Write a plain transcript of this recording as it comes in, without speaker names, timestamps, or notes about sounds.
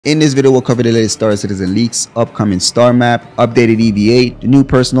In this video, we'll cover the latest Star Citizen leaks, upcoming star map, updated EVA, the new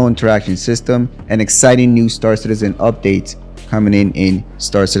personal interaction system, and exciting new Star Citizen updates coming in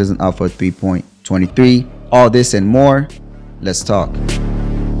Star Citizen Alpha 3.23. All this and more, let's talk.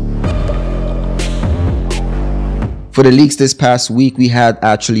 For the leaks this past week, we had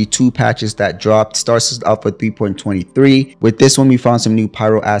actually two patches that dropped. Star Citizen Alpha 3.23. With this one, we found some new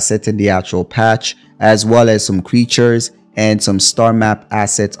pyro assets in the actual patch, as well as some creatures and some star map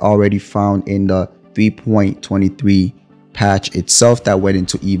assets already found in the 3.23 patch itself that went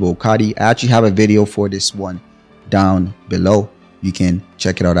into Evo Kadi. I actually have a video for this one down below. You can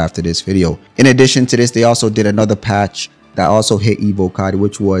check it out after this video. In addition to this, they also did another patch that also hit Evo Kadi,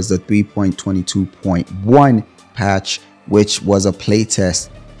 which was the 3.22.1 patch, which was a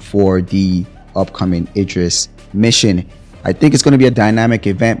playtest for the upcoming Idris mission. I think it's going to be a dynamic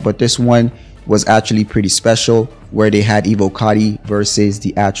event, but this one was actually pretty special, where they had Evo Kadi versus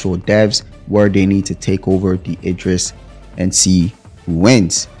the actual devs, where they need to take over the Idris and see who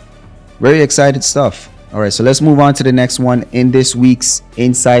wins. Very excited stuff. Alright, so let's move on to the next one in this week's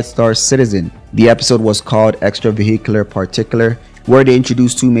Inside Star Citizen. The episode was called Extravehicular Particular, where they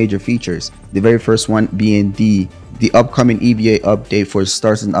introduced two major features. The very first one being the upcoming EVA update for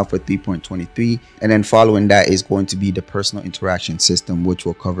Star Citizen Alpha 3.23, and then following that is going to be the personal interaction system, which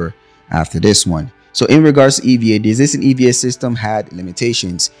we'll cover after this one. So in regards to EVA, the existing EVA system had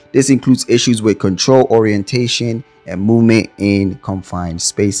limitations. This includes issues with control, orientation, and movement in confined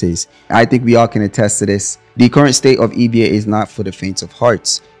spaces. I think we all can attest to this. The current state of EVA is not for the faint of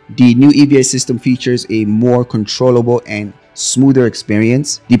hearts. The new EVA system features a more controllable and smoother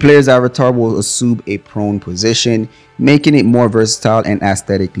experience. The player's avatar will assume a prone position, making it more versatile and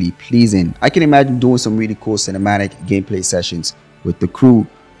aesthetically pleasing. I can imagine doing some really cool cinematic gameplay sessions with the crew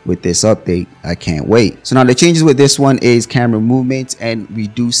with this update. I can't wait. So now the changes with this one is camera movement and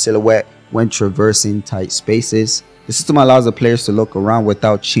reduced silhouette when traversing tight spaces. The system allows the players to look around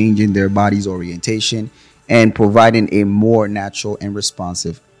without changing their body's orientation and providing a more natural and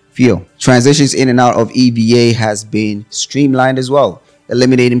responsive feel. Transitions in and out of EVA has been streamlined as well,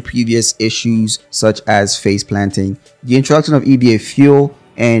 eliminating previous issues such as face planting. The introduction of EVA fuel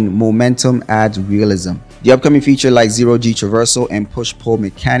and momentum adds realism. The upcoming feature like zero-G traversal and push-pull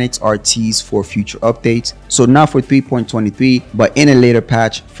mechanics are teased for future updates, so not for 3.23 but in a later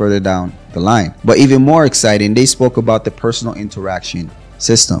patch further down the line. But even more exciting, they spoke about the personal interaction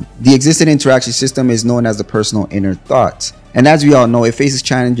system. The existing interaction system is known as the personal inner thought, and as we all know, it faces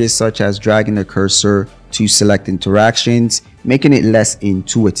challenges such as dragging the cursor to select interactions, making it less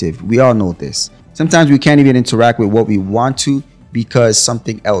intuitive. We all know this. Sometimes we can't even interact with what we want to because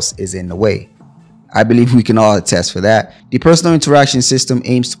something else is in the way. I believe we can all attest for that. The personal interaction system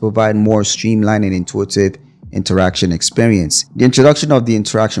aims to provide more streamlined and intuitive interaction experience. The introduction of the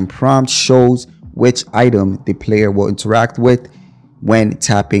interaction prompt shows which item the player will interact with when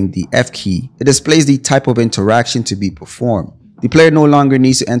tapping the F key. It displays the type of interaction to be performed. The player no longer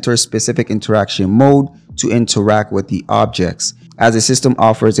needs to enter a specific interaction mode to interact with the objects, as the system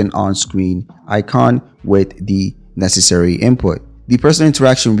offers an on-screen icon with the necessary input. The personal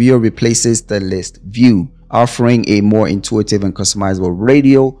interaction viewer replaces the list view, offering a more intuitive and customizable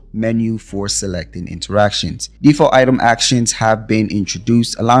radial menu for selecting interactions. Default item actions have been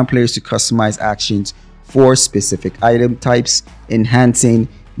introduced, allowing players to customize actions for specific item types, enhancing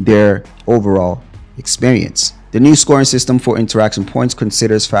their overall experience. The new scoring system for interaction points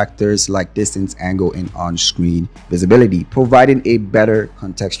considers factors like distance, angle, and on-screen visibility, providing a better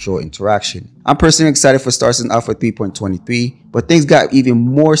contextual interaction. I'm personally excited for Star Citizen Alpha 3.23, but things got even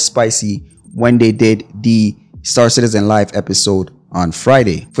more spicy when they did the Star Citizen Live episode on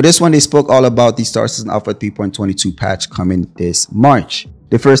Friday. For this one, they spoke all about the Star Citizen Alpha 3.22 patch coming this March.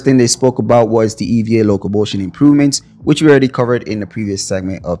 The first thing they spoke about was the EVA locomotion improvements, which we already covered in the previous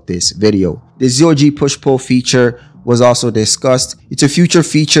segment of this video. The zero-G push-pull feature was also discussed. It's a future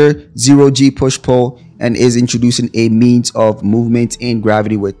feature, zero-G push-pull, and is introducing a means of movement in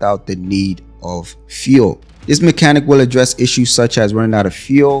gravity without the need of fuel. This mechanic will address issues such as running out of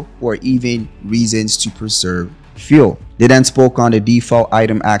fuel or even reasons to preserve fuel. They then spoke on the default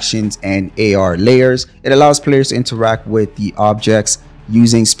item actions and AR layers. It allows players to interact with the objects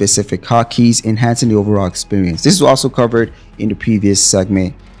using specific hotkeys, enhancing the overall experience. This is also covered in the previous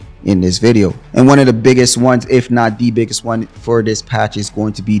segment in this video. And one of the biggest ones, if not the biggest one for this patch, is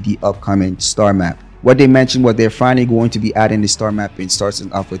going to be the upcoming star map. What they mentioned was they're finally going to be adding the star map in Star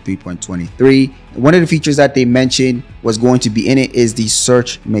Citizen Alpha 3.23. One of the features that they mentioned was going to be in it is the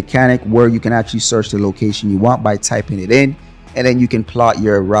search mechanic, where you can actually search the location you want by typing it in, and then you can plot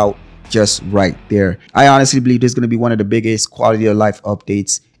your route just right there. I honestly believe this is going to be one of the biggest quality of life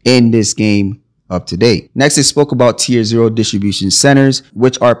updates in this game up to date. Next, it spoke about tier 0 distribution centers,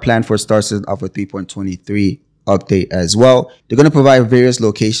 which are planned for Star Citizen Alpha 3.23 update as well. They're going to provide various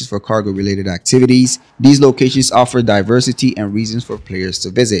locations for cargo related activities. These locations offer diversity and reasons for players to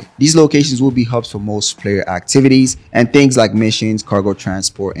visit. These locations will be hubs for most player activities and things like missions, cargo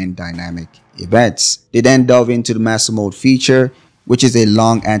transport, and dynamic events. They then delve into the master mode feature, which is a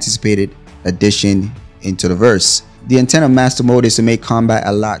long anticipated addition into the verse. The intent of master mode is to make combat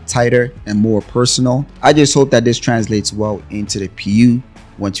a lot tighter and more personal. I just hope that this translates well into the PU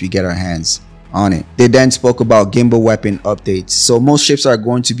once we get our hands on it. They then spoke about gimbal weapon updates. So most ships are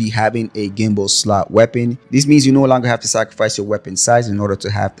going to be having a gimbal slot weapon. This means you no longer have to sacrifice your weapon size in order to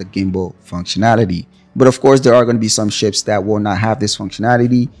have the gimbal functionality. But of course, there are going to be some ships that will not have this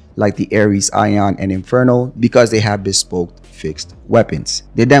functionality, like the Ares, Ion, and Inferno, because they have bespoke fixed weapons.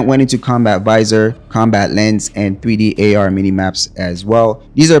 They then went into combat visor, combat lens, and 3D AR minimaps as well.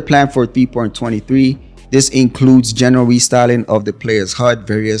 These are planned for 3.23. This includes general restyling of the player's HUD,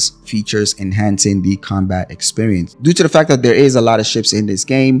 various features enhancing the combat experience. Due to the fact that there is a lot of ships in this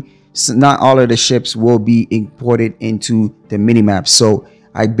game, so not all of the ships will be imported into the minimap. So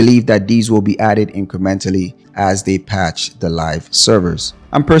I believe that these will be added incrementally as they patch the live servers.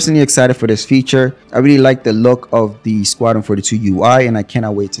 I'm personally excited for this feature. I really like the look of the Squadron 42 UI, and I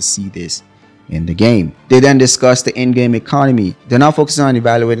cannot wait to see this in the game. They then discussed the in-game economy. They're now focusing on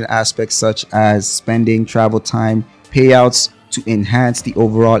evaluating aspects such as spending, travel time, payouts to enhance the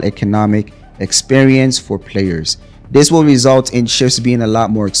overall economic experience for players. This will result in ships being a lot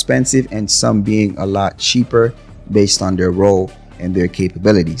more expensive and some being a lot cheaper based on their role and their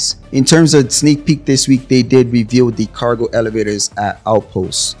capabilities. In terms of sneak peek this week, they did reveal the cargo elevators at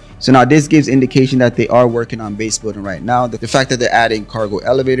outposts. So now this gives indication that they are working on base building right now. The fact that they're adding cargo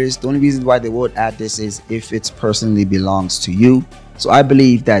elevators, the only reason why they would add this is if it personally belongs to you. So I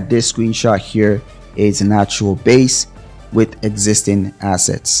believe that this screenshot here is an actual base with existing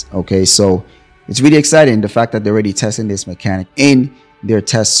assets. Okay, so it's really exciting, the fact that they're already testing this mechanic in their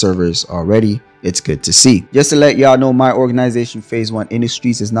test servers already. It's good to see. Just to let y'all know, my organization Phase 1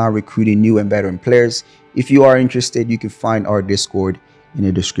 Industries is now recruiting new and veteran players. If you are interested, you can find our Discord in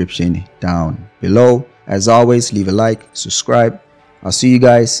the description down below. As always, leave a like, subscribe. I'll see you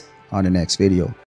guys on the next video.